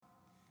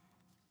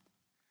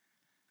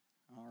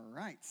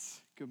right.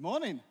 Good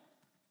morning.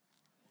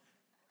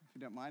 If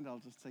you don't mind, I'll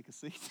just take a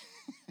seat.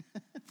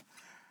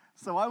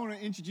 So I want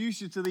to introduce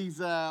you to these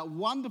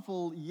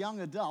wonderful young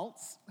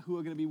adults who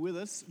are going to be with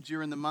us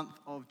during the month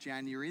of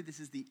January. This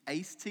is the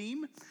ACE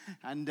team,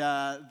 and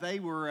they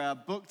were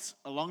booked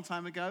a long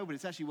time ago, but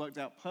it's actually worked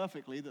out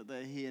perfectly that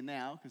they're here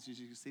now, because as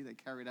you can see, they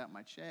carried out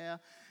my chair.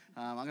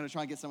 I'm going to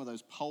try and get some of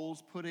those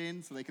poles put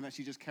in so they can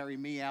actually just carry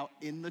me out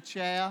in the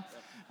chair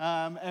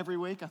every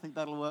week. I think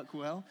that'll work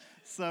well.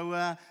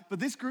 So, but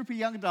this group of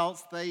young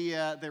adults,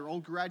 they're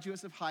all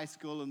graduates of high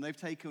school, and they've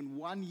taken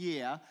 1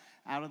 year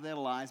out of their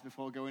lives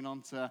before going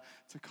on to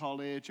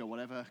college or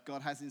whatever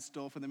God has in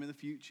store for them in the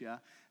future.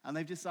 And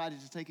they've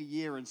decided to take a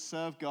year and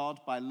serve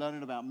God by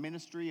learning about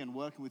ministry and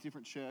working with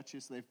different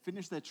churches. So they've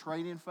finished their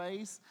training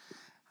phase,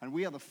 and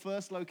we are the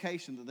first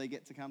location that they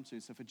get to come to.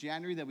 So for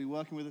January, they'll be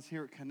working with us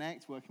here at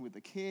Connect, working with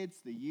the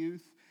kids, the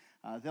youth.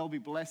 They'll be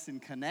blessed in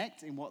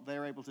Connect in what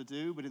they're able to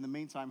do. But in the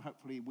meantime,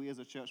 hopefully, we as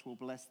a church will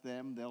bless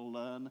them. They'll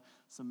learn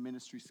some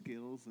ministry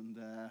skills and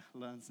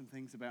learn some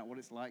things about what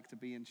it's like to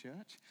be in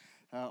church,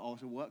 or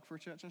to work for a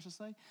church, I should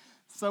say.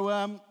 So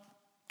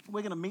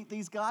we're going to meet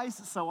these guys.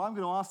 So I'm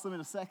going to ask them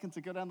in a second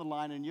to go down the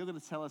line, and you're going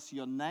to tell us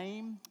your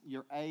name,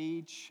 your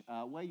age,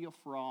 where you're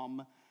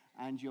from,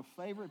 and your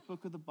favorite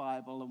book of the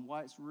Bible, and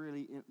why it's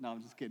really... No,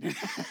 I'm just kidding.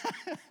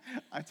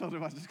 I told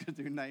him I was just going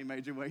to do name,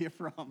 age, and where you're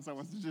from, so I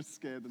was just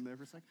scared them there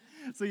for a second.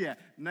 So yeah,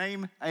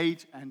 name,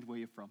 age, and where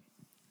you're from.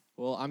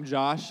 Well, I'm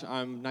Josh.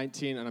 I'm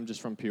 19, and I'm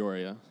just from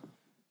Peoria.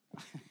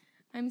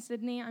 I'm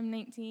Sydney. I'm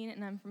 19,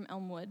 and I'm from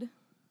Elmwood.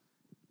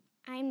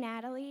 I'm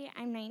Natalie.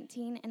 I'm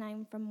 19, and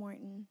I'm from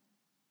Morton.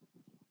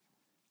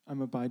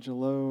 I'm Abijah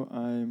Lowe.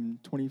 I'm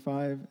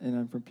 25, and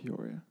I'm from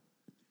Peoria.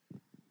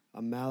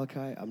 I'm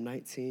Malachi. I'm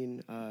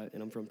 19, and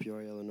I'm from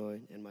Peoria,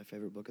 Illinois, and my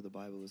favorite book of the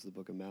Bible is the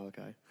book of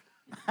Malachi.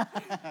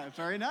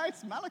 Very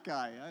nice, Malachi.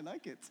 I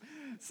like it.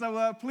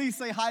 So please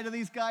say hi to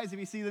these guys if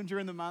you see them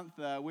during the month.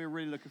 We're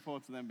really looking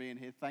forward to them being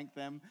here. Thank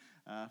them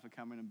for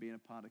coming and being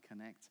a part of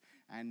Connect.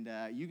 And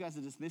you guys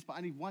are dismissed, but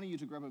I need one of you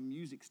to grab a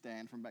music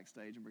stand from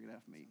backstage and bring it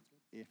out for me,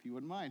 if you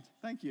wouldn't mind.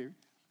 Thank you.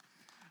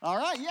 All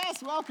right,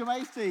 yes, welcome,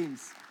 ACE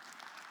teams.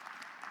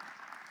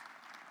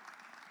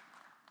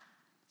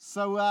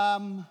 So,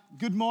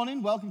 good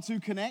morning. Welcome to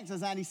Connect.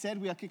 As Andy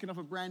said, we are kicking off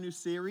a brand new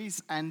series,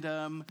 and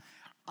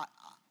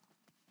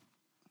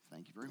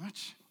thank you very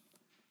much.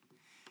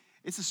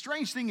 It's a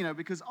strange thing,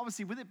 because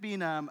obviously with it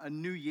being a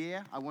new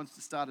year, I wanted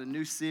to start a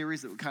new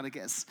series that would kind of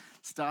get us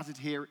started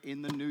here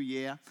in the new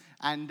year,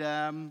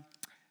 and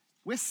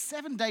we're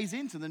 7 days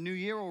into the new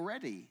year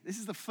already. This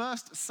is the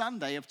first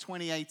Sunday of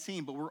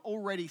 2018, but we're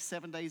already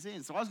 7 days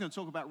in. So I was going to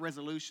talk about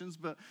resolutions,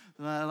 but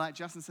like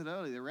Justin said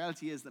earlier, the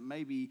reality is that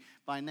maybe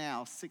by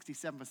now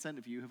 67%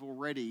 of you have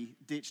already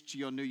ditched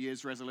your New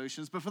Year's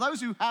resolutions. But for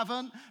those who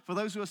haven't, for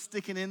those who are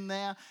sticking in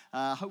there,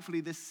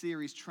 hopefully this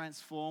series,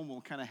 Transform,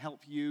 will kind of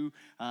help you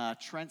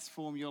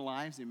transform your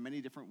lives in many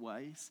different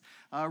ways.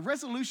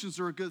 Resolutions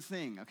are a good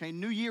thing, okay?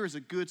 New Year is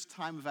a good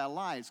time of our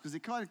lives because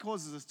it kind of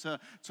causes us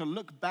to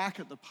look back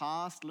at the past,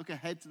 look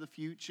ahead to the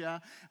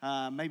future,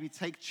 maybe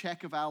take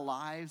check of our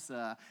lives,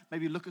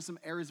 maybe look at some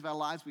areas of our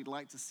lives we'd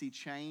like to see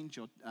change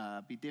or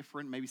be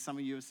different. Maybe some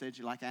of you have said,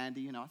 you're like,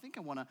 Andy, I think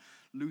I want to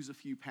lose a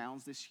few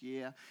pounds this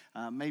year.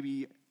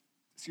 Maybe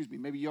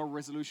your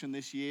resolution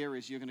this year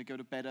is you're going to go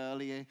to bed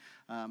earlier.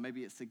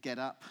 Maybe it's to get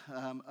up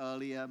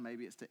earlier.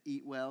 Maybe it's to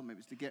eat well. Maybe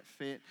it's to get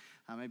fit.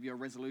 Maybe your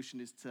resolution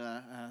is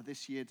to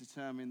this year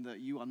determine that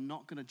you are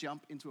not going to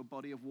jump into a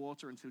body of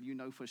water until you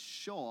know for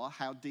sure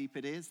how deep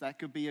it is. That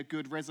could be a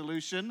good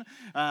resolution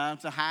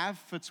to have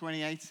for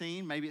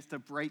 2018. Maybe it's to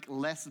break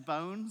less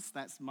bones.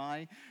 That's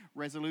my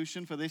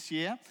resolution for this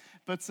year.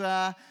 But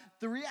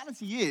the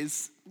reality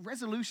is,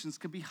 resolutions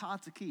can be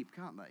hard to keep,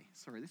 can't they?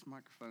 Sorry, this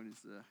microphone is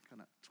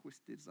kind of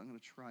twisted, so I'm going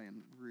to try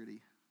and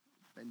really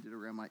bend it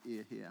around my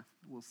ear here.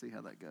 We'll see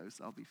how that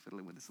goes. I'll be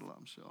fiddling with this a lot,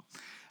 I'm sure.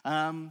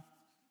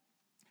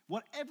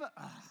 Look,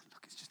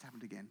 it's just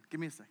happened again. Give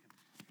me a second.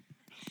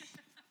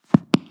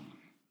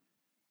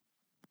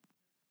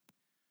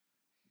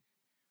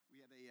 We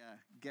had a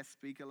guest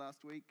speaker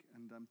last week,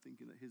 and I'm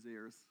thinking that his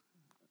ears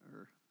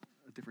are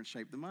a different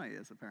shape than my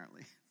ears,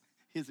 apparently.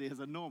 His ears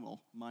are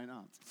normal, mine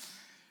aren't.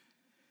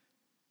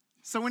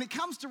 So when it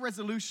comes to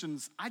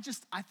resolutions, I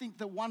think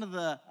that one of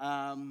the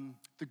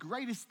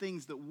greatest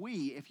things that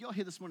if you're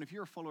here this morning, if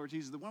you're a follower of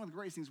Jesus, that one of the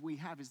greatest things we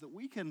have is that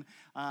we can,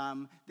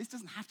 this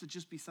doesn't have to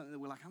just be something that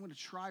we're like, I'm going to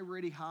try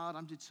really hard,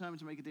 I'm determined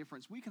to make a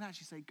difference. We can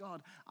actually say,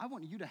 God, I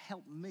want you to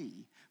help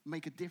me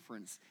make a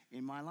difference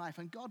in my life.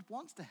 And God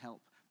wants to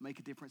help make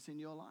a difference in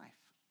your life.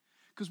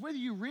 Because whether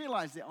you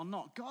realize it or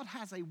not, God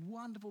has a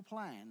wonderful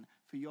plan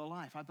for your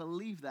life. I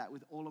believe that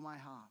with all of my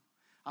heart.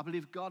 I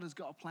believe God has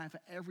got a plan for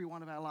every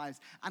one of our lives.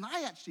 And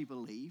I actually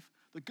believe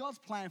that God's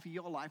plan for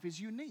your life is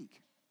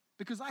unique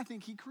because I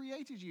think he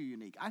created you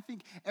unique. I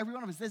think every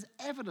one of us, there's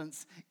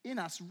evidence in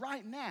us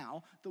right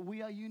now that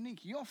we are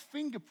unique. Your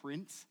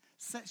fingerprint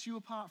sets you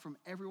apart from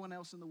everyone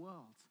else in the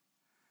world.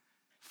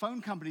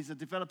 Phone companies are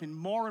developing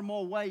more and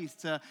more ways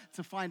to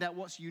find out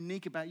what's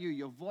unique about you,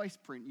 your voice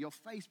print, your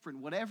face print,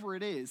 whatever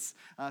it is,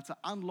 to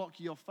unlock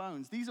your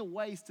phones. These are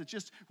ways to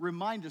just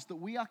remind us that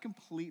we are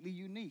completely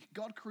unique.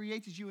 God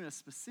created you in a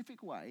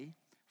specific way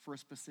for a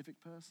specific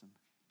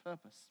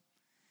purpose.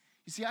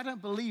 You see, I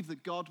don't believe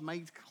that God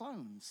made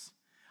clones.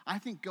 I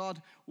think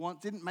God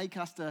didn't make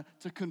us to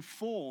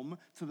conform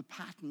to the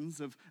patterns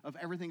of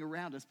everything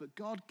around us, but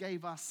God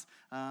gave us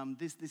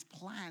this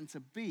plan to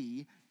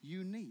be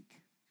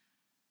unique.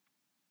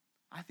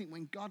 I think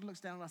when God looks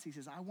down on us, he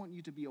says, I want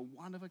you to be a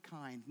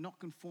one-of-a-kind, not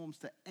conforms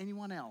to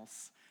anyone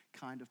else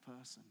kind of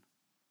person.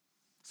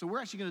 So we're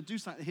actually going to do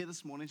something here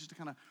this morning just to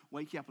kind of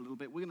wake you up a little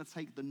bit. We're going to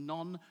take the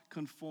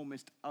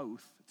non-conformist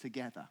oath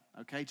together,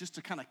 okay? Just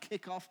to kind of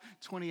kick off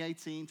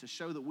 2018 to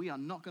show that we are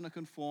not going to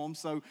conform.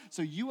 So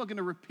you are going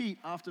to repeat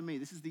after me.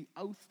 This is the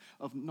oath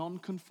of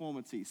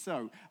non-conformity.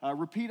 So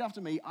repeat after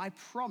me. I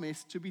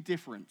promise to be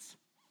different.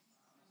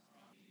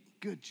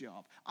 Good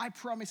job. I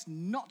promise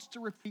not to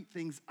repeat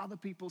things other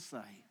people say.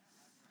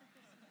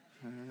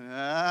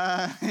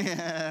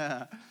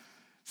 Yeah.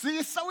 See,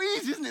 it's so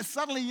easy, isn't it?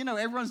 Suddenly,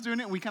 everyone's doing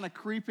it and we kind of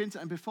creep into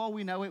it, and before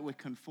we know it, we're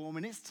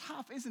conforming. It's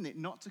tough, isn't it,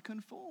 not to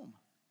conform?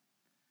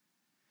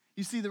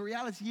 You see, the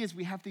reality is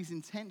we have these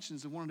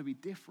intentions of wanting to be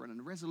different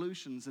and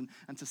resolutions and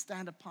to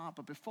stand apart,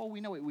 but before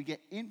we know it, we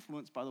get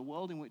influenced by the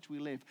world in which we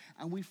live,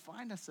 and we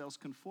find ourselves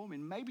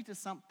conforming maybe to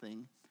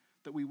something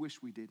that we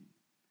wish we didn't.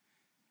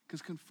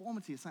 Because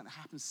conformity is something that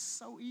happens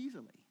so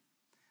easily.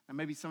 And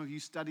maybe some of you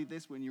studied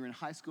this when you were in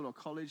high school or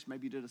college.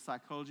 Maybe you did a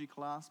psychology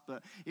class.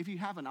 But if you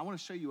haven't, I want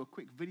to show you a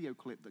quick video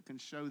clip that can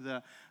show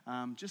the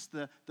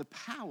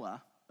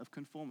power of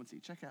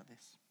conformity. Check out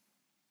this.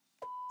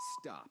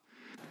 Stop.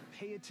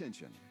 Pay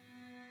attention.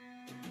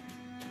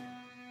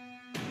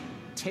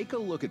 Take a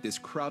look at this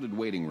crowded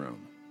waiting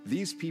room.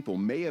 These people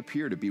may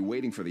appear to be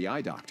waiting for the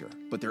eye doctor,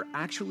 but they're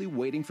actually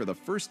waiting for the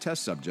first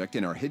test subject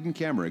in our hidden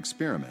camera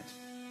experiment.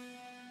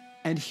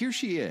 And here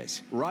she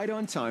is, right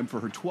on time for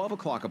her 12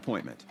 o'clock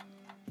appointment.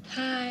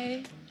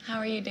 Hi, how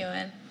are you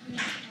doing?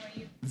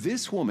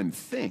 This woman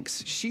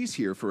thinks she's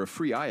here for a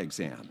free eye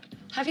exam.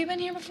 Have you been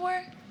here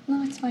before?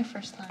 No, it's my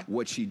first time.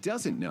 What she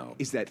doesn't know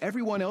is that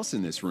everyone else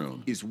in this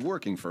room is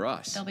working for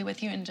us. They'll be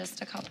with you in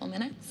just a couple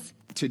minutes.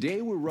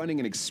 Today we're running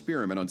an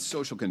experiment on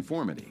social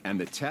conformity, and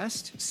the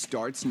test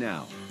starts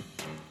now.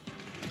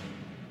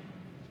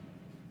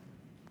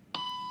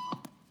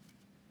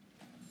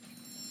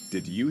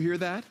 Did you hear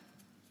that?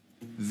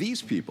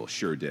 These people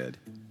sure did.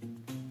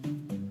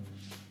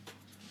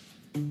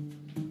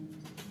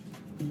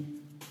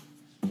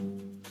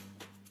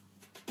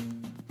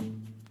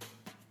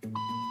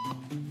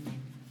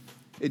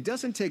 It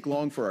doesn't take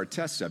long for our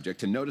test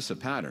subject to notice a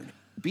pattern.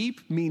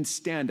 Beep means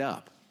stand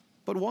up.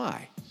 But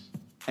why?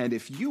 And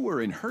if you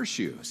were in her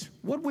shoes,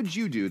 what would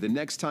you do the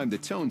next time the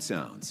tone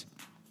sounds?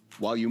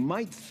 While you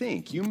might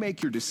think you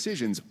make your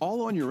decisions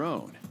all on your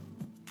own,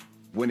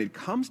 when it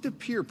comes to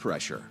peer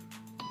pressure,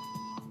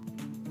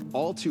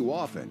 all too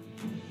often,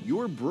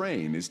 your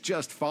brain is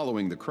just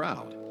following the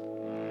crowd.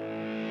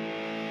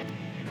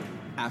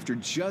 After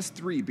just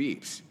 3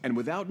 beeps, and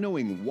without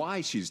knowing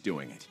why she's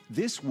doing it,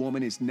 this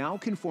woman is now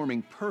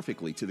conforming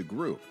perfectly to the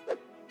group.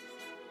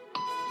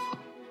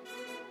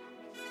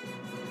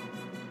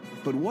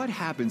 But what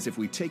happens if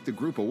we take the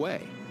group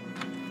away?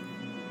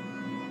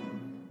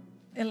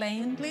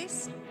 Elaine,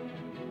 please.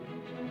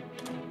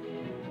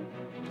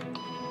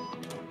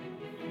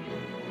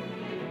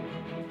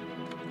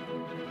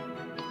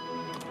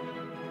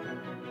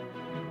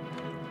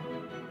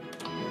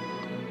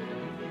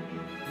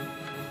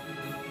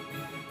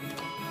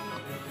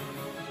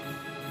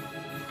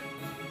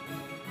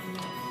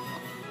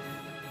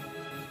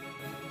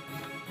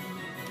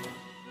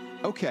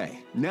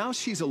 Okay, now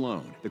she's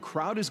alone. The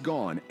crowd is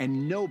gone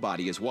and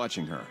nobody is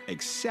watching her,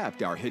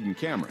 except our hidden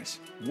cameras.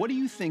 What do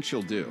you think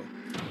she'll do?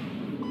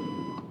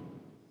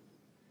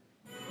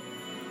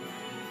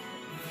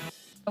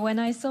 When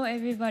I saw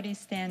everybody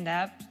stand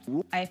up,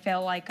 I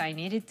felt like I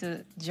needed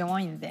to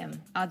join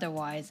them.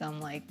 Otherwise,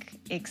 I'm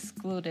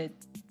excluded.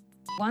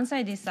 Once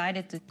I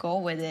decided to go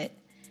with it,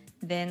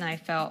 then I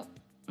felt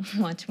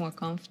much more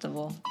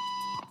comfortable.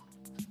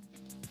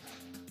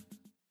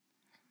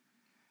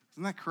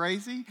 Isn't that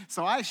crazy?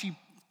 So I actually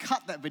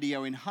cut that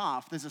video in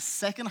half. There's a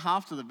second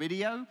half to the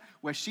video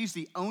where she's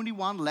the only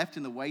one left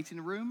in the waiting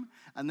room,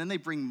 and then they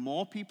bring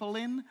more people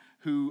in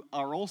who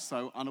are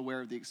also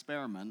unaware of the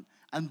experiment,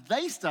 and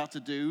they start to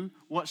do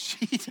what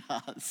she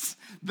does.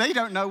 They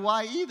don't know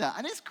why either,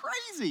 and it's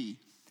crazy.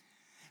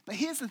 But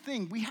here's the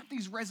thing, we have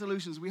these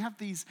resolutions, we have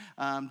these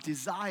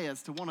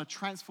desires to want to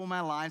transform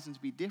our lives and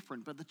to be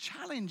different, but the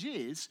challenge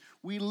is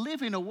we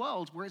live in a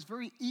world where it's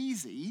very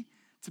easy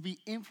to be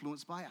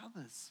influenced by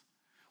others.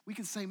 We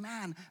can say,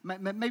 man,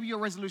 maybe your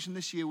resolution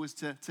this year was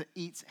to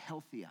eat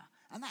healthier.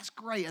 And that's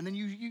great. And then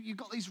you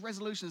got these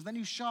resolutions. Then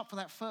you show up for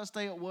that first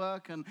day at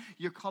work and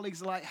your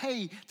colleagues are like,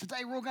 hey, today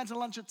we're all going to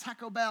lunch at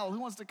Taco Bell. Who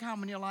wants to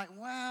come? And you're like,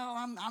 well,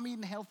 I'm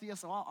eating healthier,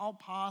 so I'll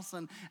pass.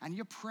 And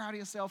you're proud of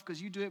yourself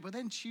because you do it. But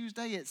then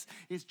Tuesday,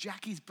 it's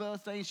Jackie's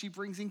birthday and she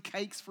brings in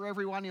cakes for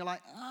everyone. You're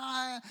like,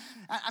 ah.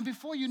 And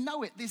before you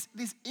know it, this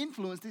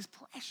influence, this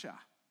pressure.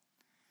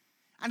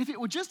 And if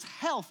it were just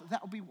health,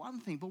 that would be one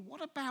thing. But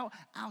what about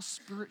our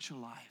spiritual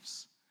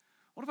lives?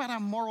 What about our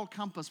moral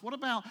compass? What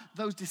about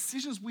those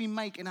decisions we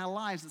make in our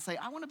lives that say,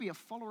 I want to be a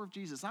follower of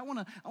Jesus. I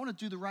want to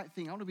do the right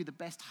thing. I want to be the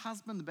best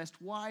husband, the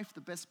best wife,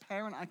 the best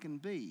parent I can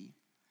be.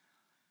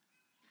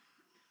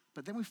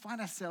 But then we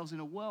find ourselves in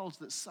a world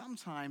that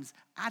sometimes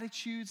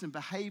attitudes and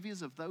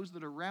behaviors of those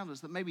that are around us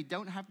that maybe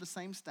don't have the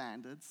same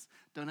standards,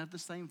 don't have the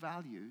same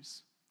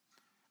values.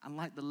 And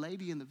like the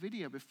lady in the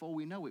video, before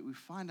we know it, we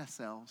find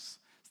ourselves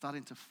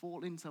starting to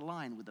fall into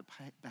line with the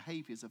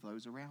behaviors of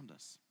those around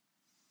us.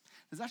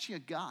 There's actually a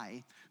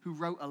guy who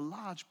wrote a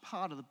large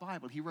part of the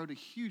Bible. He wrote a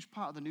huge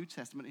part of the New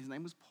Testament. His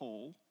name was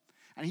Paul.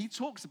 And he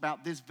talks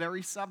about this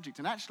very subject.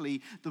 And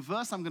actually, the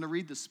verse I'm going to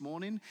read this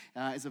morning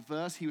is a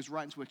verse he was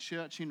writing to a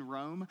church in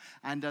Rome.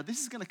 And this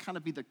is going to kind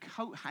of be the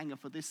coat hanger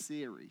for this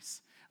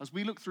series. As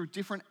we look through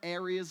different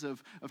areas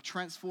of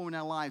transforming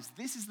our lives,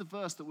 this is the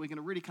verse that we're going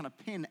to really kind of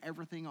pin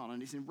everything on.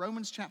 And it's in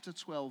Romans chapter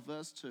 12,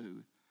 verse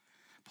 2.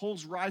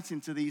 Paul's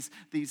writing to this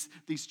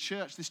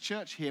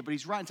church here, but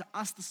he's writing to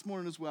us this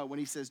morning as well when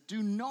he says,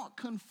 do not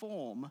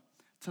conform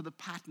to the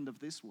pattern of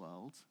this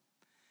world,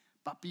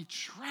 but be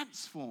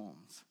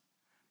transformed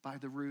by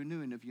the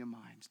renewing of your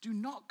minds. Do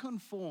not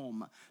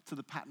conform to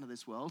the pattern of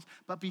this world,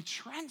 but be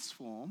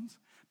transformed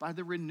by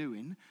the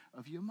renewing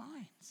of your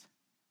minds.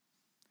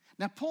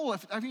 Now, Paul,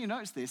 if you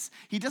notice this,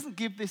 he doesn't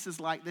give this as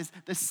like,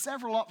 there's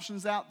several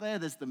options out there.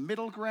 There's the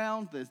middle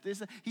ground. There's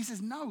this. He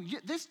says, no,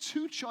 there's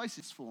two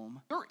choices for them.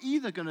 You're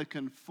either going to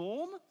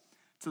conform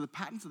to the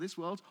patterns of this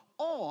world,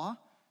 or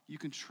you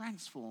can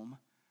transform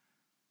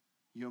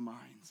your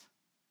minds.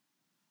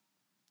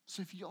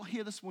 So if you're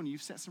here this morning,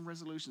 you've set some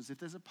resolutions. If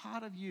there's a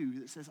part of you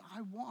that says,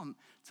 I want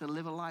to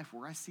live a life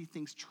where I see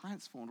things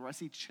transformed, where I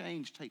see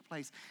change take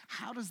place,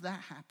 how does that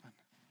happen?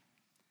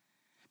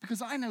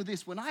 Because I know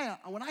this, when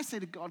I say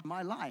to God,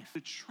 my life,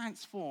 to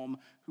transform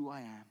who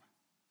I am.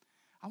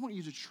 I want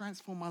you to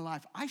transform my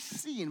life. I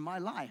see in my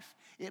life,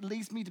 it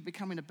leads me to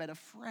becoming a better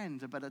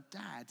friend, a better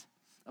dad,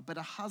 a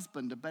better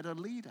husband, a better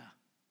leader.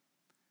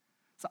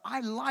 So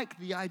I like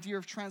the idea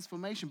of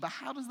transformation, but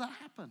how does that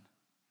happen?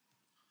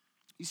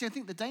 You see, I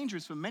think the danger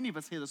is for many of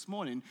us here this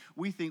morning,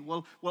 we think,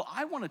 well,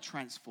 I want to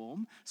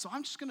transform, so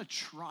I'm just going to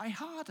try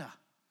harder.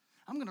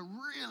 I'm going to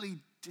really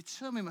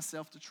determine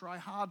myself to try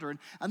harder.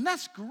 And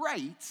that's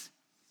great.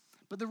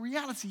 But the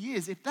reality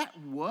is, if that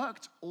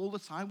worked all the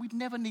time, we'd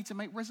never need to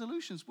make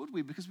resolutions, would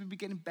we? Because we'd be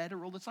getting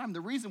better all the time. The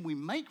reason we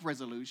make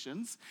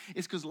resolutions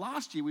is because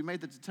last year we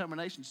made the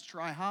determination to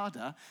try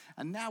harder.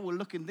 And now we're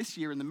looking this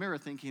year in the mirror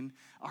thinking,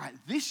 all right,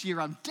 this year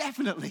I'm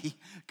definitely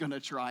going to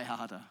try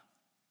harder.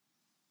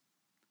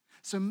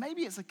 So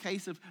maybe it's a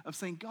case of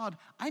saying, God,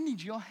 I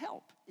need your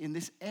help in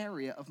this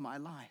area of my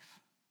life.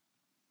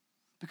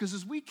 Because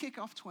as we kick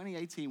off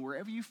 2018,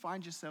 wherever you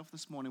find yourself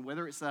this morning,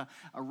 whether it's a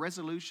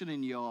resolution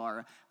in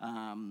your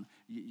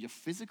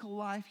physical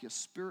life, your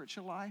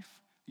spiritual life,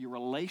 your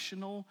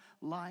relational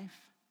life,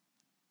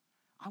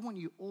 I want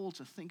you all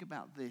to think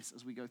about this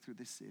as we go through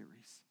this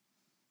series.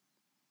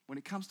 When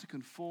it comes to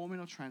conforming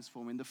or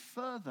transforming, the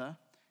further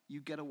you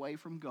get away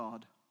from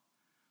God,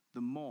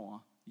 the more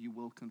you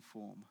will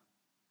conform.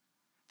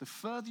 The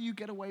further you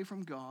get away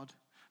from God,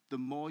 the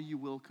more you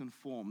will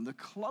conform. The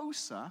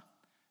closer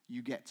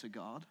you get to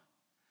God,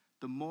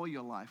 the more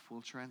your life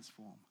will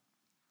transform.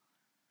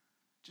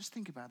 Just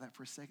think about that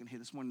for a second here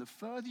this morning. The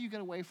further you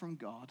get away from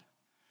God,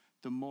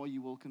 the more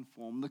you will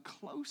conform. The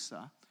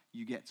closer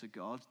you get to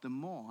God, the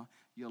more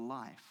your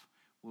life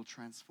will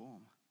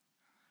transform.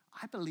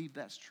 I believe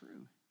that's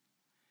true.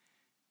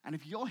 And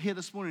if you're here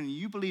this morning and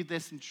you believe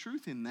there's some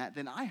truth in that,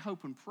 then I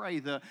hope and pray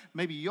that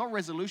maybe your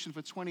resolution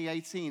for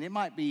 2018, it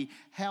might be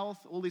health,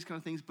 all these kind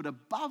of things, but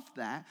above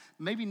that,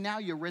 maybe now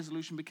your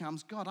resolution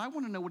becomes, God, I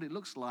want to know what it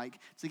looks like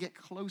to get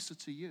closer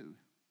to you.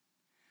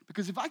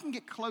 Because if I can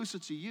get closer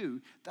to you,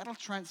 that'll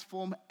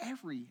transform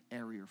every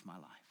area of my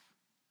life.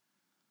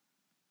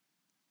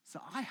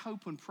 So I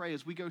hope and pray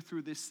as we go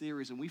through this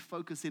series and we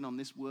focus in on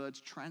this word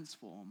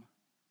transform,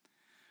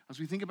 as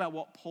we think about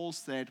what Paul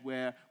said,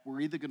 where we're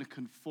either going to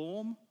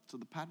conform to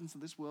the patterns of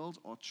this world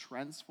or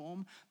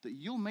transform, that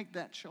you'll make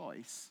that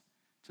choice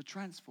to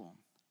transform.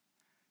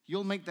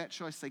 You'll make that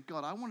choice, say,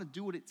 God, I want to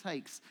do what it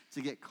takes to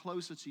get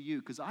closer to you,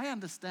 because I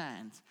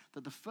understand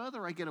that the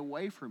further I get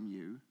away from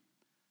you,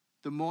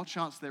 the more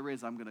chance there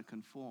is I'm going to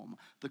conform.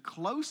 The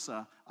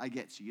closer I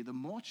get to you, the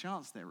more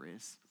chance there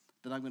is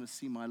that I'm going to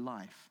see my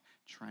life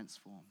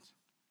transformed.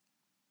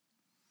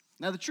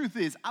 Now, the truth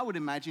is, I would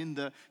imagine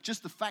that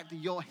just the fact that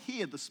you're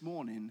here this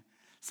morning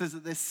says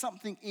that there's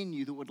something in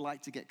you that would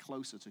like to get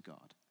closer to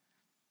God.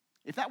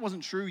 If that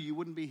wasn't true, you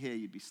wouldn't be here.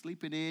 You'd be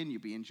sleeping in.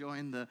 You'd be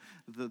enjoying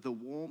the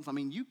warmth. I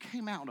mean, you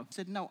came out and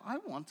said, no, I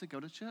want to go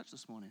to church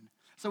this morning.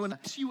 So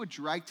unless you were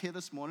dragged here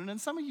this morning, and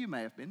some of you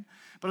may have been,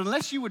 but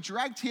unless you were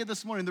dragged here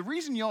this morning, the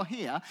reason you're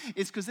here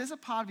is because there's a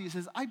part of you that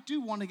says, I do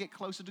want to get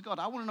closer to God.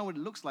 I want to know what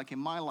it looks like in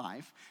my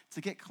life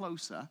to get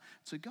closer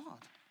to God.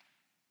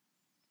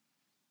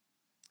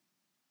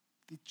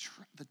 The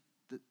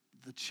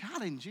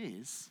challenge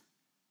is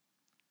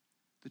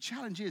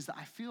that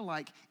I feel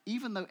like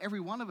even though every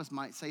one of us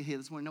might say here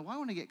this morning, no, I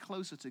want to get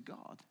closer to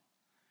God,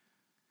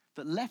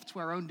 that left to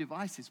our own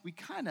devices,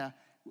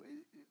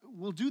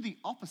 we'll do the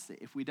opposite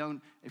if we're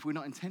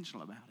not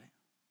intentional about it.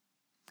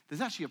 There's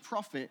actually a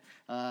prophet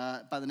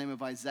by the name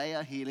of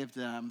Isaiah. He lived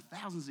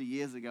thousands of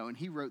years ago, and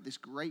he wrote this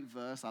great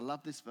verse. I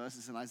love this verse.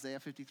 It's in Isaiah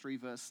 53,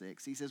 verse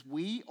 6. He says,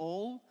 we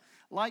all,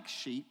 like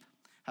sheep,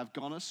 have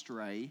gone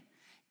astray.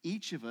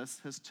 Each of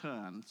us has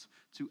turned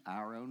to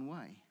our own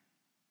way.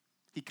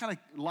 He kind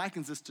of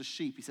likens us to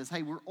sheep. He says,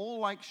 hey, we're all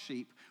like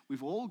sheep.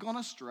 We've all gone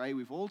astray.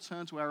 We've all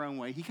turned to our own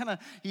way.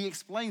 He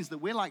explains that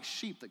we're like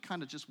sheep that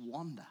kind of just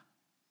wander.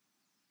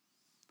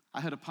 I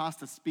heard a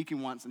pastor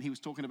speaking once, and he was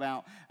talking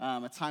about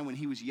a time when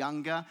he was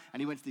younger, and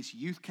he went to this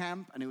youth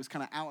camp, and it was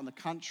kind of out in the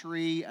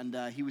country, and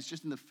he was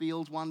just in the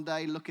fields one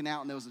day looking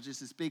out, and there was just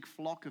this big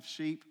flock of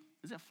sheep.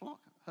 Is it a flock?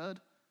 Herd?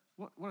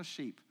 What are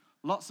sheep?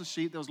 Lots of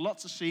sheep. There was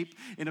lots of sheep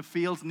in a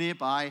field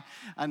nearby,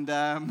 and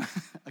a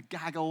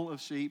gaggle of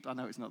sheep. I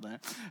know it's not there.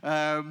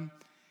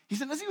 He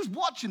said as he was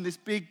watching this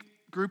big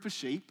group of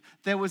sheep,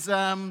 there was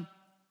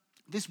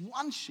this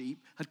one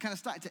sheep had kind of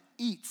started to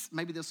eat.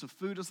 Maybe there was some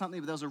food or something,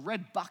 but there was a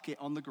red bucket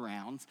on the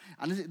ground.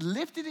 And as it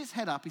lifted its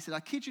head up, he said, I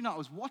kid you not, I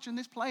was watching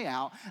this play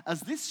out. As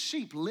this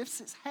sheep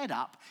lifts its head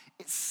up,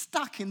 it's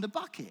stuck in the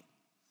bucket.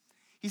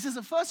 He says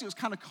at first it was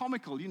kind of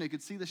comical. You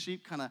could see the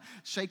sheep kind of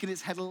shaking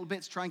its head a little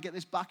bit to try and get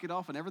this bucket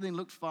off, and everything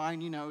looked fine.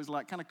 It was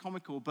like kind of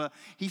comical. But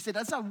he said,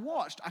 as I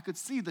watched, I could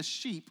see the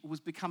sheep was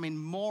becoming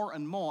more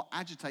and more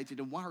agitated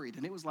and worried.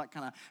 And it was like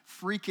kind of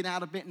freaking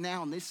out a bit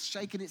now, and this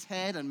shaking its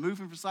head and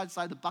moving from side to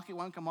side. The bucket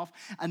won't come off.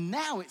 And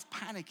now it's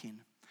panicking.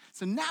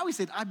 So now he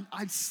said,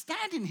 I'm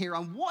standing here,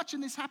 I'm watching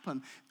this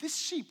happen. This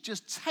sheep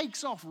just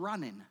takes off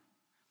running.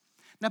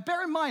 Now,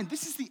 bear in mind,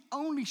 this is the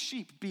only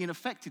sheep being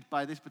affected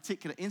by this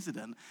particular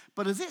incident.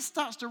 But as it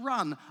starts to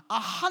run,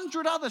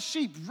 100 other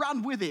sheep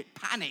run with it,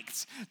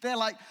 panicked. They're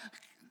like,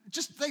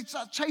 they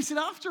start chasing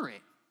after it.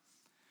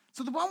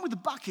 So the one with the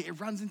bucket, it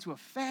runs into a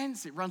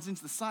fence, it runs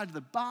into the side of the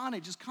barn,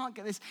 it just can't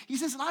get this. He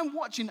says, and I'm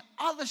watching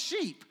other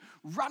sheep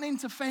run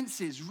into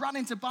fences, run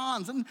into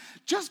barns, and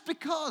just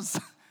because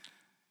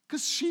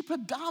sheep are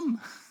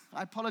dumb.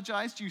 I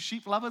apologize to you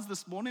sheep lovers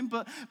this morning,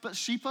 but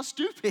sheep are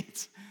stupid.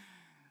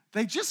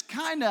 They just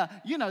kind of,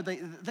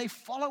 they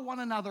follow one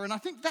another. And I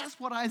think that's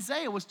what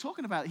Isaiah was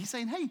talking about. He's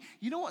saying, hey,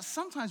 you know what?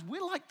 Sometimes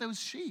we're like those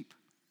sheep.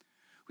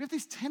 We have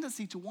this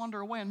tendency to wander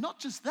away. And not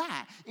just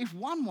that, if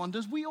one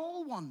wanders, we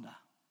all wander.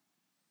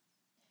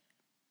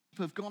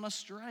 People have gone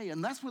astray.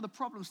 And that's where the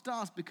problem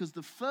starts, because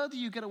the further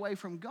you get away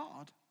from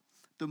God,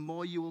 the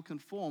more you will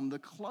conform. The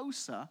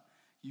closer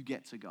you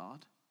get to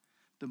God,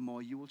 the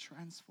more you will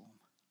transform.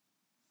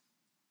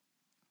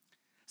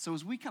 So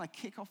as we kind of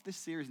kick off this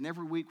series, and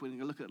every week we're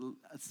going to look at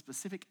a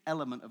specific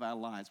element of our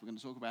lives. We're going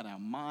to talk about our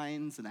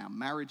minds and our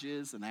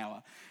marriages and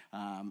our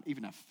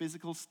even our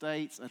physical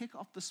states. And kick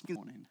off this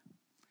morning,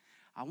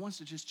 I want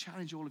to just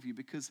challenge all of you,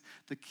 because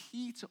the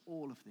key to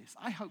all of this,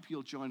 I hope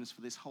you'll join us for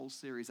this whole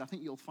series. I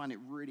think you'll find it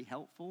really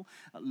helpful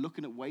at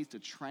looking at ways to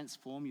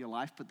transform your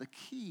life. But the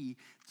key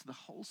to the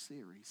whole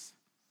series,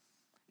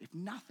 if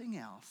nothing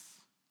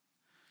else,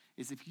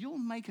 is if you'll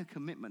make a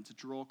commitment to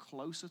draw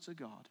closer to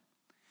God.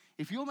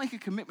 If you'll make a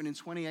commitment in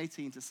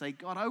 2018 to say,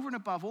 God, over and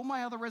above all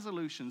my other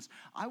resolutions,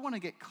 I want to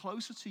get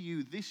closer to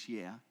you this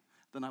year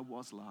than I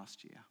was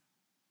last year.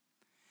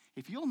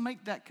 If you'll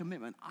make that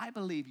commitment, I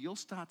believe you'll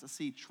start to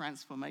see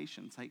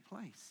transformation take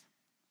place.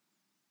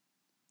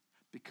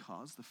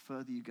 Because the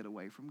further you get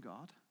away from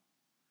God,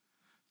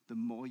 the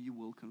more you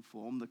will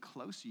conform. The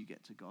closer you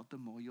get to God, the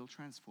more you'll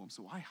transform.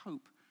 So I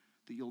hope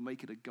that you'll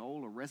make it a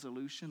goal, a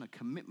resolution, a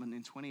commitment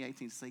in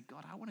 2018 to say,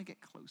 God, I want to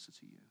get closer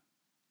to you.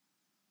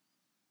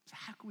 So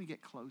how can we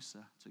get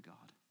closer to God?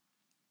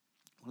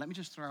 Well, let me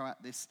just throw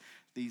out these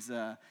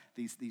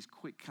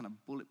quick kind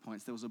of bullet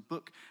points. There was a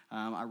book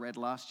I read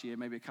last year,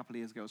 maybe a couple of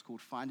years ago. It was called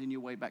Finding Your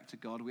Way Back to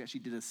God. We actually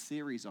did a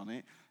series on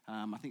it.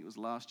 I think it was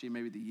last year,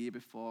 maybe the year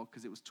before,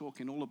 because it was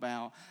talking all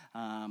about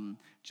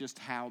just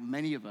how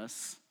many of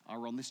us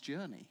are on this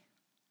journey.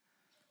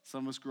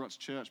 Some of us grew up to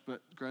church,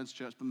 but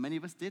many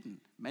of us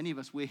didn't. Many of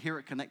us, we're here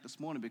at Connect this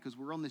morning because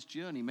we're on this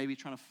journey, maybe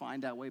trying to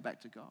find our way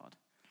back to God.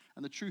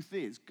 And the truth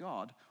is,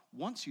 God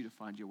wants you to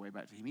find your way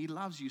back to him. He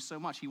loves you so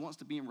much. He wants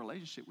to be in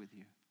relationship with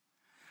you.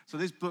 So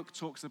this book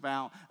talks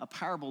about a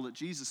parable that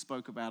Jesus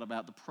spoke about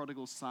the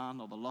prodigal son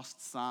or the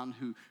lost son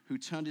who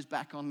turned his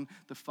back on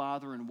the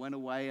father and went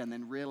away and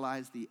then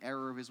realized the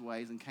error of his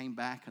ways and came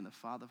back, and the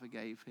father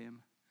forgave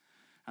him.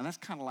 And that's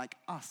kind of like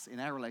us in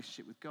our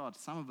relationship with God.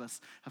 Some of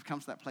us have come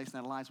to that place in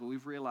our lives where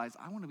we've realized,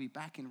 I want to be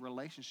back in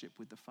relationship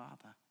with the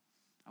Father.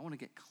 I want to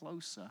get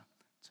closer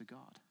to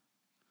God.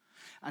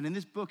 And in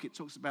this book, it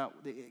talks about,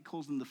 it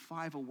calls them the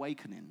 5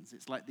 awakenings.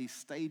 It's like these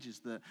stages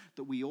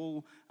that we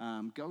all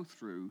go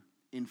through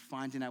in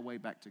finding our way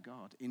back to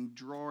God, in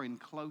drawing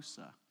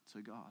closer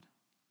to God.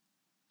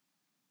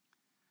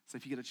 So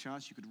if you get a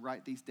chance, you could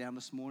write these down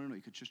this morning, or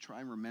you could just try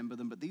and remember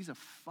them. But these are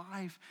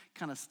 5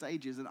 kind of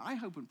stages, and I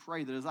hope and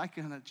pray that as I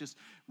kind of just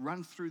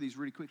run through these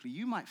really quickly,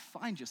 you might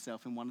find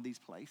yourself in one of these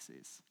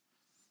places.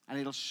 And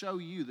it'll show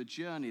you the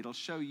journey. It'll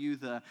show you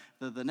the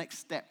next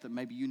step that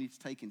maybe you need to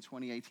take in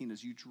 2018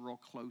 as you draw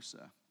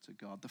closer to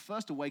God. The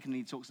first awakening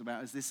he talks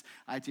about is this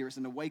idea. It's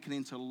an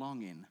awakening to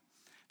longing.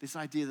 This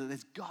idea that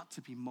there's got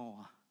to be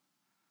more.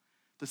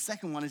 The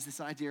second one is this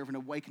idea of an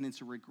awakening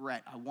to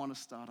regret. I want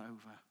to start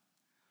over.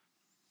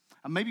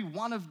 And maybe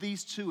one of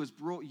these two has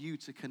brought you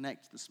to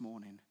connect this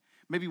morning.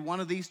 Maybe one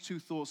of these 2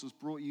 thoughts has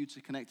brought you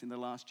to connect in the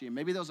last year.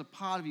 Maybe there was a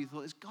part of you that thought,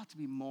 there's got to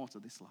be more to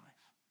this life.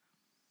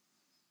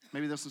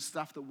 Maybe there's some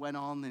stuff that went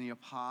on in your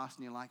past,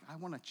 and you're like, I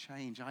want to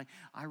change.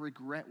 I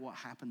regret what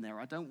happened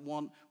there. I don't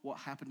want what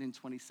happened in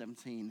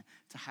 2017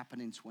 to happen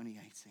in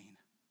 2018.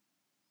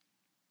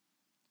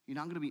 You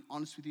know, I'm going to be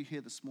honest with you here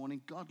this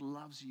morning. God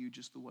loves you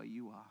just the way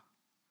you are.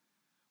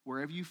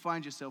 Wherever you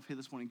find yourself here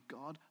this morning,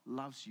 God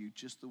loves you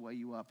just the way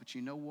you are. But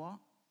you know what?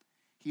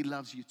 He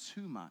loves you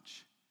too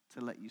much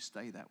to let you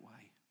stay that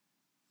way.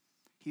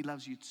 He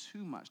loves you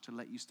too much to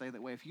let you stay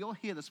that way. If you're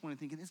here this morning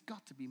thinking, there's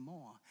got to be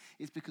more,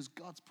 it's because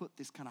God's put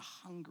this kind of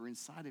hunger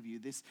inside of you,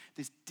 this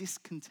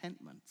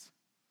discontentment.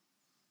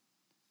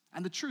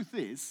 And the truth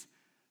is,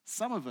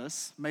 some of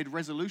us made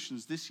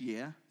resolutions this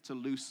year to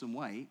lose some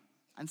weight,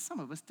 and some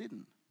of us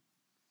didn't.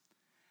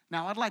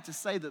 Now, I'd like to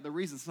say that the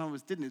reason some of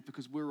us didn't is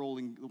because we're all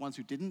the ones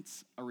who didn't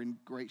are in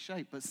great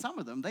shape. But some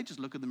of them, they just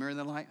look in the mirror and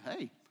they're like,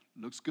 hey,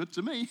 looks good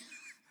to me.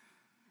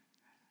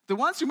 The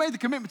ones who made the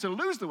commitment to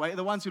lose the weight are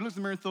the ones who looked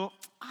in the mirror and thought,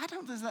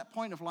 there's that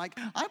point of like,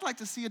 I'd like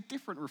to see a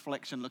different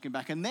reflection looking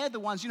back. And they're the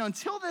ones,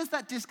 until there's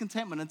that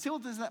discontentment, until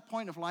there's that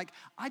point of like,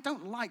 I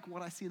don't like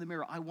what I see in the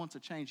mirror, I want to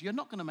change. You're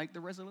not going to make the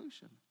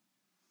resolution.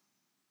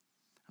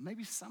 And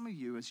maybe some of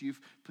you, as you've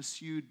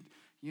pursued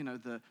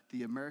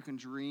the American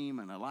dream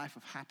and a life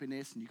of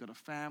happiness, and you've got a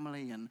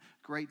family and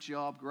great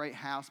job, great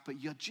house, but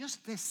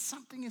there's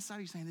something inside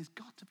you saying there's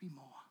got to be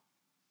more.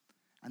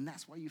 And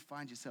that's why you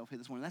find yourself here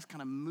this morning. That's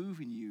kind of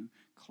moving you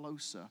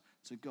closer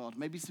to God.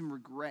 Maybe some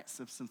regrets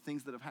of some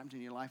things that have happened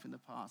in your life in the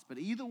past. But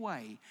either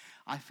way,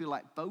 I feel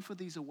like both of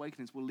these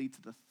awakenings will lead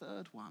to the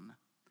third one,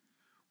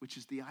 which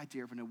is the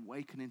idea of an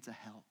awakening to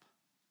help.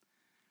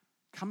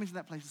 Coming to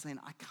that place of saying,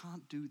 I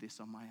can't do this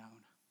on my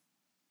own.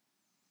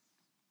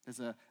 There's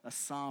a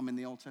psalm in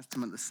the Old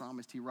Testament. The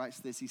psalmist, he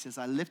writes this. He says,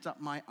 I lift up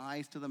my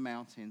eyes to the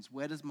mountains.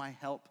 Where does my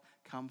help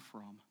come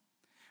from?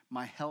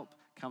 My help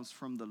comes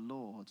from the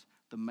Lord,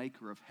 the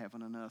maker of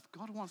heaven and earth.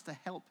 God wants to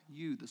help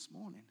you this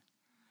morning.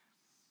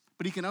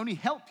 But he can only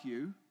help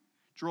you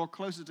draw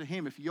closer to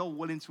him if you're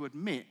willing to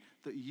admit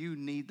that you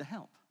need the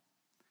help.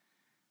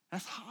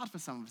 That's hard for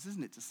some of us,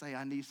 isn't it, to say,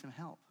 I need some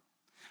help.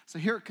 So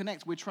here at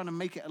Connect, we're trying to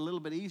make it a little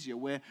bit easier.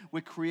 We're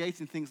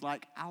creating things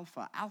like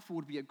Alpha. Alpha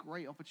would be a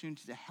great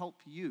opportunity to help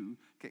you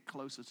get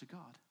closer to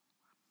God.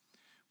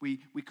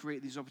 We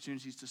create these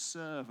opportunities to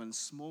serve in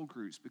small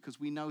groups because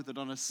we know that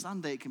on a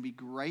Sunday it can be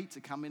great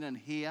to come in and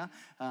hear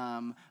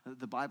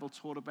the Bible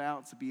taught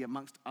about, to be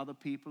amongst other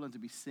people and to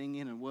be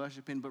singing and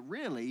worshiping. But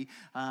really,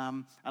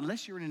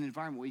 unless you're in an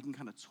environment where you can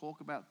kind of talk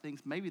about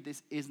things, maybe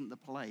this isn't the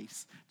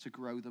place to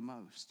grow the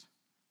most.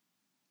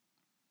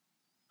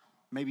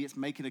 Maybe it's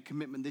making a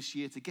commitment this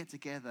year to get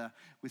together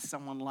with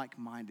someone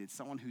like-minded,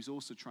 someone who's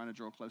also trying to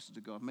draw closer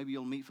to God. Maybe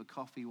you'll meet for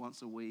coffee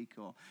once a week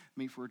or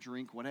meet for a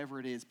drink, whatever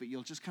it is, but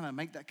you'll just kind of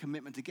make that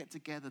commitment to get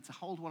together, to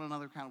hold one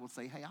another accountable,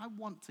 say, hey, I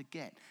want to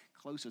get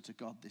closer to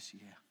God this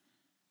year.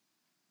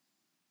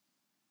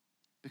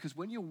 Because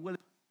when you're willing,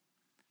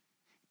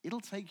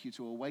 it'll take you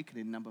to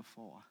awakening number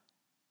 4.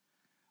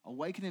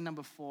 Awakening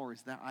number 4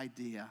 is that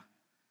idea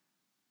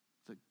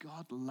that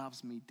God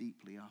loves me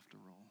deeply after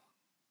all.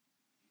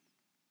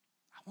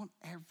 I want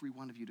every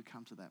one of you to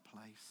come to that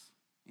place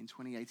in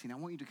 2018. I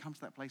want you to come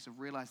to that place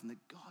of realizing that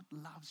God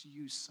loves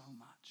you so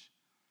much.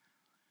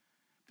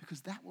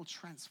 Because that will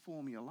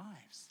transform your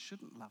lives.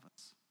 Shouldn't love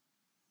us.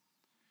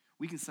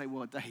 We can say,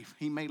 well, Dave,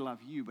 he may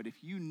love you, but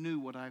if you knew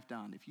what I've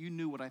done, if you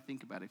knew what I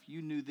think about, if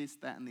you knew this,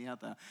 that, and the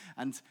other,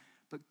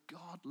 but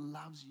God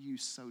loves you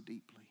so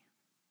deeply.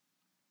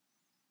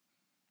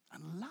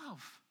 And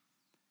love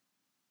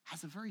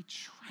has a very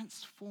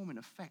transforming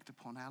effect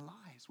upon our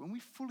lives. When we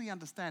fully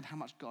understand how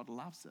much God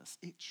loves us,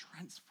 it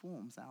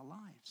transforms our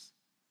lives.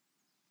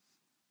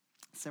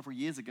 Several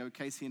years ago,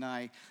 Casey and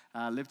I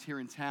lived here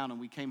in town, and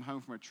we came home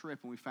from a trip,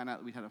 and we found out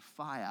that we had a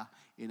fire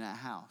in our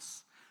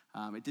house.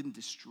 It didn't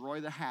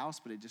destroy the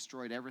house, but it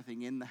destroyed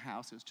everything in the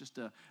house. It was just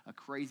a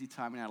crazy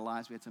time in our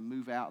lives. We had to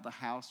move out of the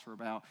house for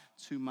about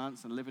 2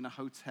 months and live in a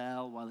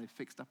hotel while they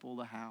fixed up all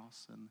the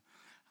house.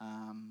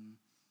 And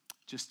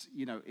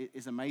it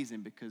is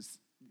amazing because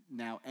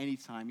now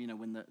anytime,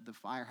 when the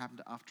fire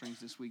happened at Uftrings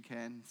this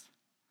weekend,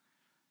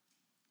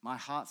 My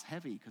heart's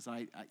heavy because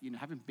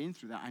having been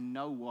through that, I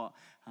know what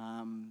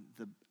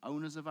the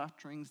owners of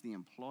Utterings, the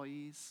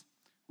employees,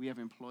 we have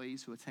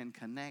employees who attend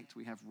Connect.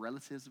 We have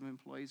relatives of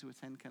employees who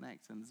attend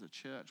Connect. And as a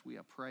church, we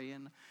are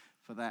praying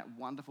for that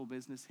wonderful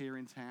business here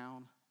in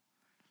town,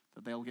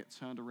 that they'll get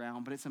turned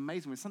around. But it's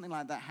amazing when something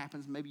like that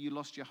happens. Maybe you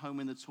lost your home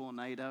in the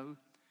tornado.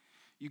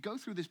 You go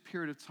through this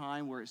period of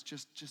time where it's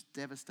just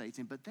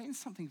devastating. But then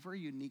something very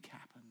unique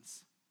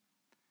happens.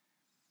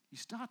 You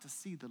start to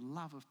see the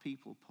love of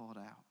people poured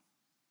out.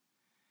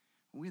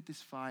 When we had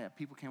this fire,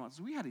 people came up.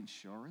 So we had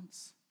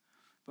insurance.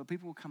 But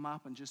people would come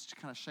up and just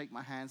kind of shake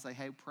my hand, say,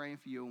 hey, praying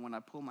for you. And when I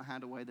pull my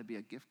hand away, there'd be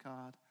a gift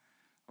card,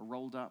 a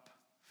rolled up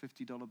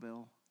 $50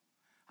 bill.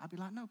 I'd be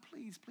like, no,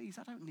 please,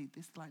 I don't need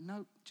this. They're like,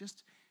 no,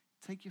 just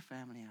take your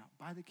family out.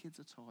 Buy the kids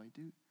a toy.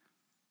 Do you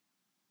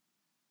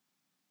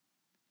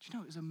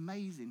know, it was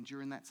amazing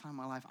during that time in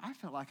my life. I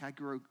felt like I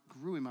grew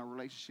in my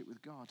relationship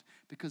with God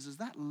because as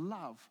that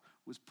love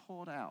was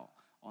poured out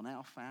on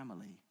our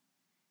family,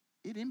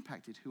 it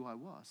impacted who I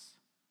was.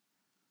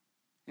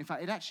 In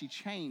fact, it actually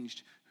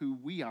changed who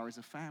we are as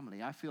a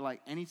family. I feel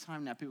like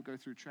anytime now people go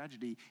through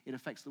tragedy, it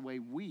affects the way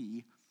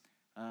we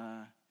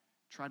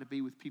try to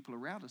be with people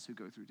around us who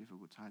go through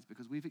difficult times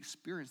because we've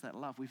experienced that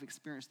love. We've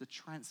experienced the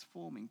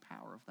transforming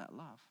power of that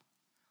love.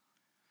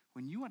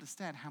 When you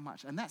understand how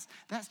much, and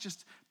that's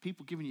just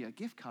people giving you a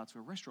gift card to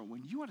a restaurant.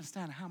 When you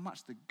understand how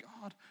much the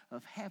God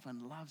of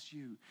heaven loves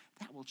you,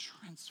 that will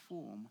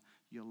transform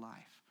your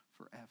life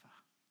forever.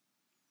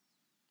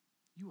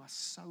 You are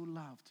so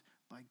loved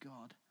by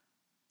God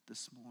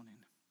this morning.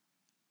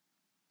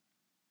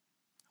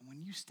 And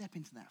when you step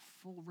into that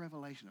full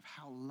revelation of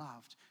how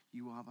loved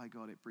you are by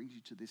God, it brings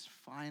you to this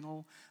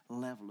final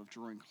level of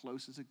drawing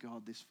closer to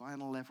God, this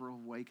final level of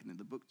awakening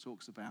the book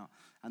talks about,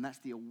 and that's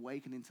the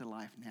awakening to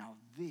life. Now,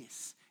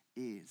 this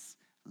is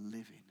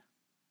living.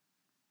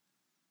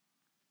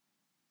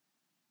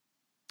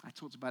 I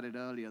talked about it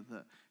earlier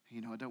that,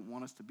 I don't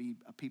want us to be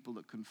a people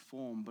that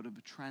conform, but are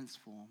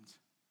transformed.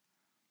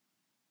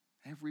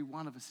 Every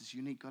one of us is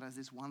unique. God has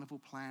this wonderful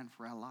plan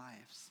for our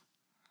lives.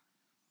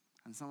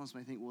 And some of us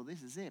may think, well,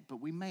 this is it.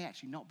 But we may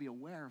actually not be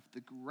aware of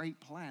the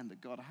great plan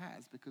that God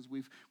has because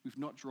we've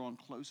not drawn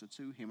closer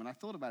to him. And I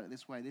thought about it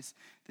this way. This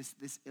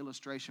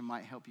illustration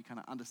might help you kind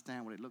of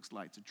understand what it looks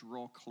like to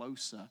draw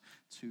closer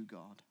to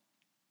God.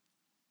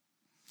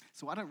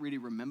 So I don't really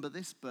remember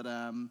this, but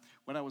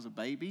when I was a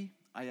baby,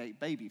 I ate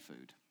baby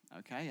food.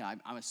 Okay,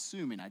 I'm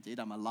assuming I did.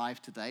 I'm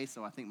alive today,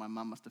 so I think my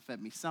mum must have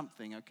fed me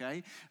something,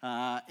 okay?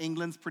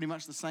 England's pretty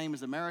much the same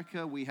as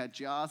America. We had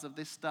jars of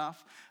this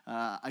stuff.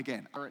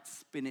 Again, carrot,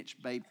 spinach,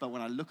 baby. But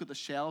when I look at the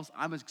shelves,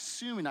 I'm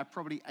assuming I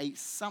probably ate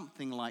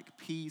something like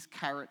peas,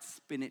 carrots,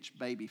 spinach,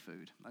 baby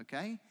food,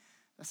 okay?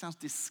 That sounds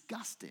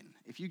disgusting.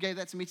 If you gave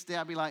that to me today,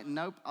 I'd be like,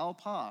 nope, I'll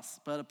pass.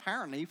 But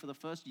apparently, for the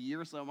first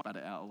year or so, I spat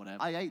it out or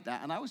whatever. I ate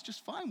that, and I was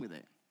just fine with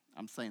it.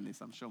 I'm saying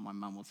this, I'm sure my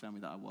mum will tell me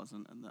that I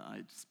wasn't and that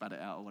I spat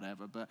it out or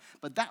whatever,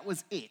 but that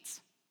was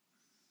it.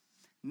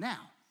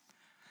 Now,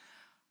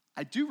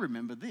 I do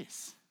remember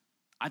this.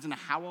 I don't know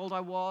how old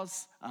I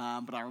was,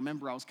 but I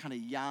remember I was kind of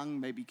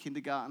young, maybe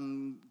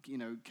kindergarten,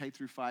 K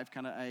through 5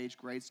 kind of age,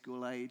 grade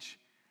school age.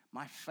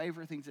 My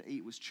favorite thing to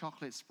eat was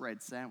chocolate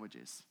spread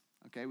sandwiches.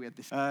 Okay, we had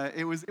this.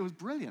 It was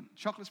brilliant.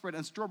 Chocolate spread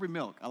and strawberry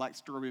milk. I like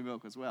strawberry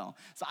milk as well.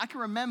 So I can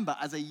remember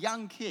as a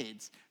young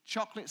kid,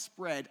 chocolate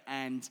spread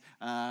and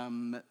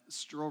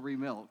strawberry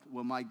milk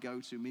were my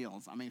go-to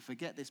meals. I mean,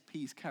 forget this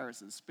peas,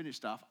 carrots, and spinach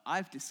stuff.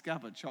 I've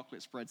discovered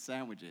chocolate spread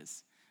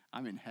sandwiches.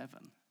 I'm in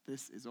heaven.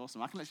 This is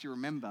awesome. I can actually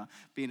remember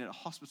being at a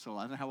hospital.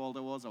 I don't know how old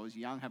I was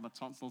young, had my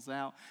tonsils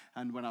out.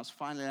 And when I was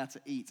finally allowed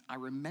to eat, I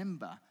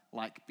remember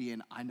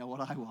I know what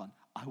I want.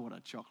 I want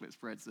a chocolate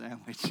spread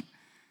sandwich.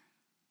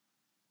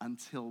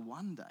 Until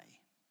one day,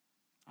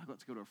 I got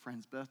to go to a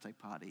friend's birthday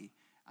party,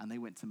 and they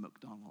went to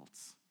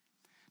McDonald's.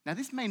 Now,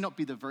 this may not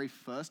be the very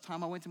first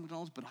time I went to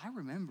McDonald's, but I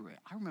remember it.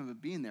 I remember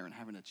being there and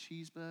having a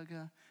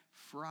cheeseburger,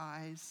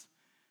 fries,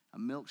 a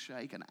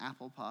milkshake, an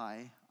apple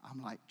pie.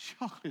 I'm like,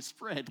 chocolate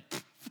spread,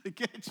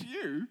 forget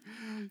you.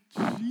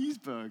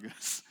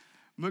 Cheeseburgers,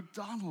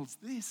 McDonald's,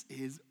 this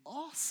is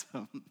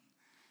awesome.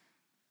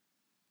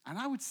 And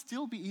I would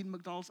still be eating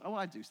McDonald's. Oh,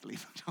 I do still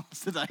eat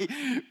McDonald's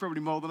today, probably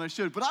more than I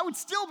should. But I would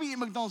still be eating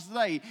McDonald's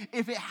today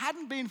if it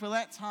hadn't been for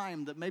that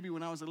time that maybe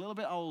when I was a little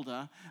bit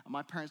older, and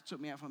my parents took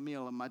me out for a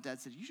meal, and my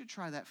dad said, you should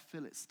try that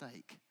fillet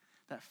steak,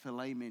 that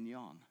filet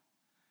mignon.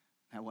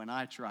 Now, when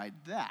I tried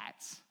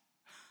that,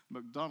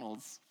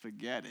 McDonald's,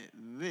 forget it.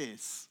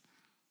 This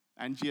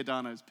and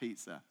Giordano's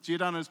Pizza.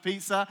 Giordano's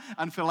Pizza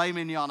and filet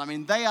mignon. I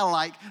mean, they are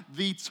like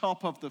the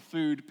top of the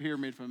food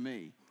pyramid for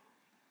me.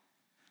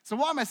 So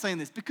why am I saying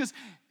this? Because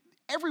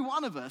every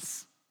one of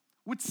us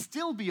would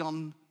still be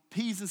on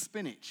peas and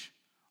spinach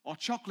or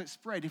chocolate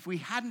spread if we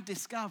hadn't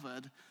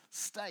discovered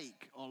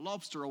steak or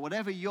lobster or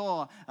whatever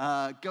your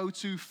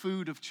go-to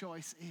food of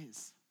choice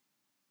is.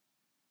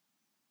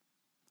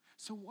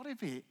 So what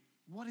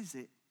is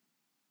it,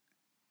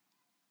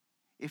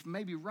 if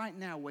maybe right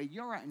now where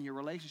you're at in your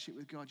relationship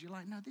with God, you're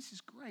like, no, this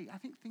is great. I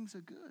think things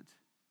are good.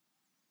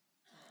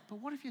 But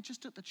what if you're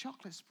just at the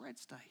chocolate spread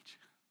stage?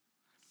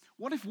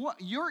 What if what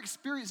you're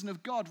experiencing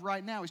of God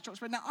right now is chocolate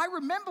spread? Now, I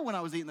remember when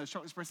I was eating those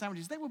chocolate spread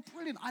sandwiches. They were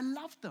brilliant. I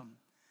loved them.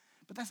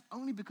 But that's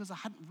only because I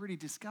hadn't really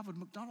discovered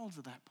McDonald's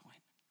at that point.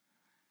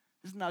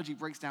 This analogy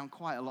breaks down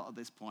quite a lot at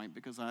this point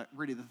because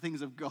really the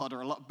things of God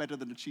are a lot better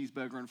than a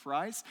cheeseburger and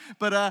fries.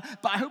 But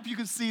I hope you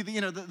can see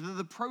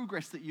the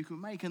progress that you can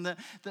make, and that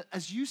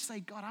as you say,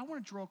 God, I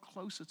want to draw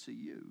closer to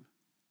you,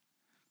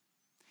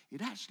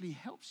 it actually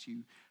helps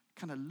you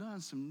kind of learn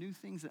some new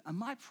things. And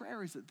my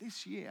prayer is that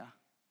this year,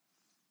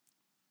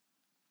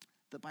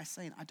 that by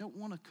saying, I don't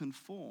want to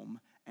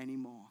conform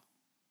anymore,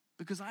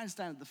 because I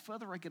understand that the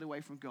further I get away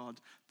from God,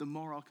 the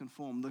more I'll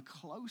conform. The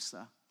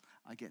closer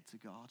I get to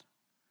God,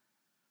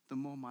 the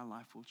more my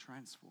life will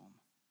transform.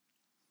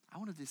 I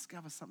want to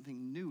discover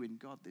something new in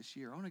God this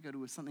year. I want to go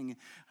to something,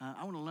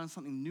 I want to learn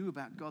something new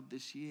about God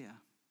this year,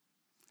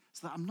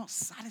 so that I'm not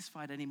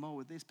satisfied anymore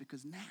with this,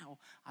 because now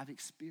I've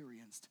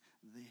experienced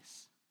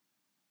this.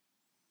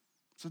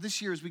 So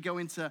this year, as we go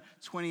into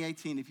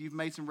 2018, if you've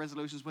made some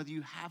resolutions, whether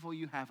you have or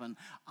you haven't,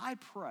 I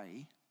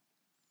pray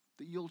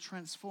that you'll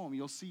transform.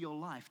 You'll see your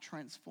life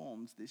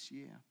transformed this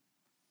year.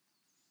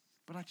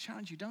 But I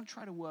challenge you, don't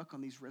try to work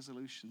on these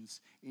resolutions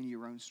in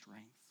your own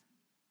strength.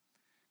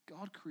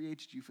 God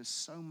created you for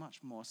so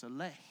much more, so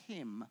let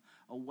him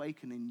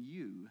awaken in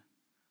you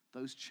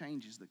those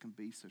changes that can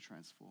be so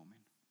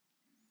transforming.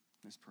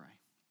 Let's pray.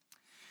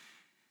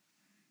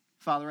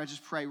 Father, I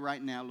just pray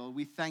right now, Lord,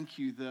 we thank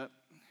you that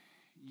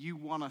you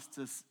want us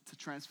to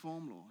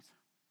transform, Lord.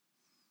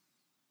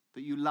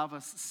 That you love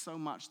us so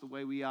much the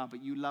way we are,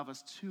 but you love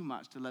us too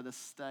much to let us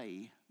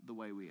stay the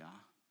way we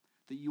are.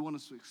 That you want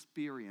us to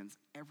experience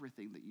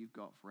everything that you've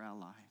got for our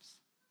lives.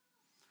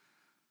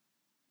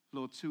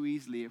 Lord, too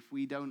easily, if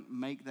we don't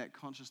make that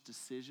conscious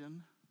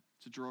decision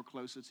to draw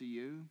closer to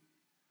you,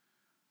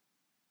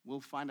 we'll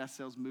find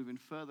ourselves moving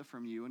further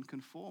from you and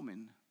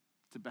conforming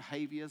to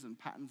behaviors and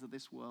patterns of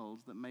this world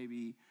that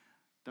maybe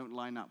don't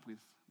line up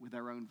with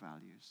our own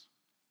values.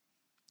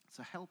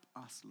 So help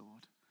us,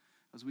 Lord,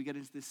 as we get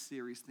into this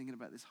series thinking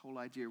about this whole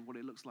idea of what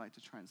it looks like to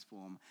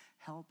transform.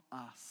 Help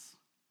us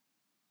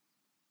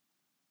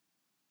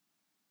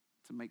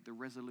to make the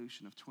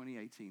resolution of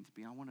 2018 to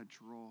be, I want to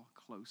draw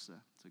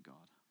closer to God.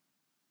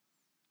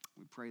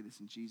 We pray this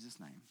in Jesus'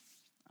 name.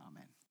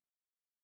 Amen.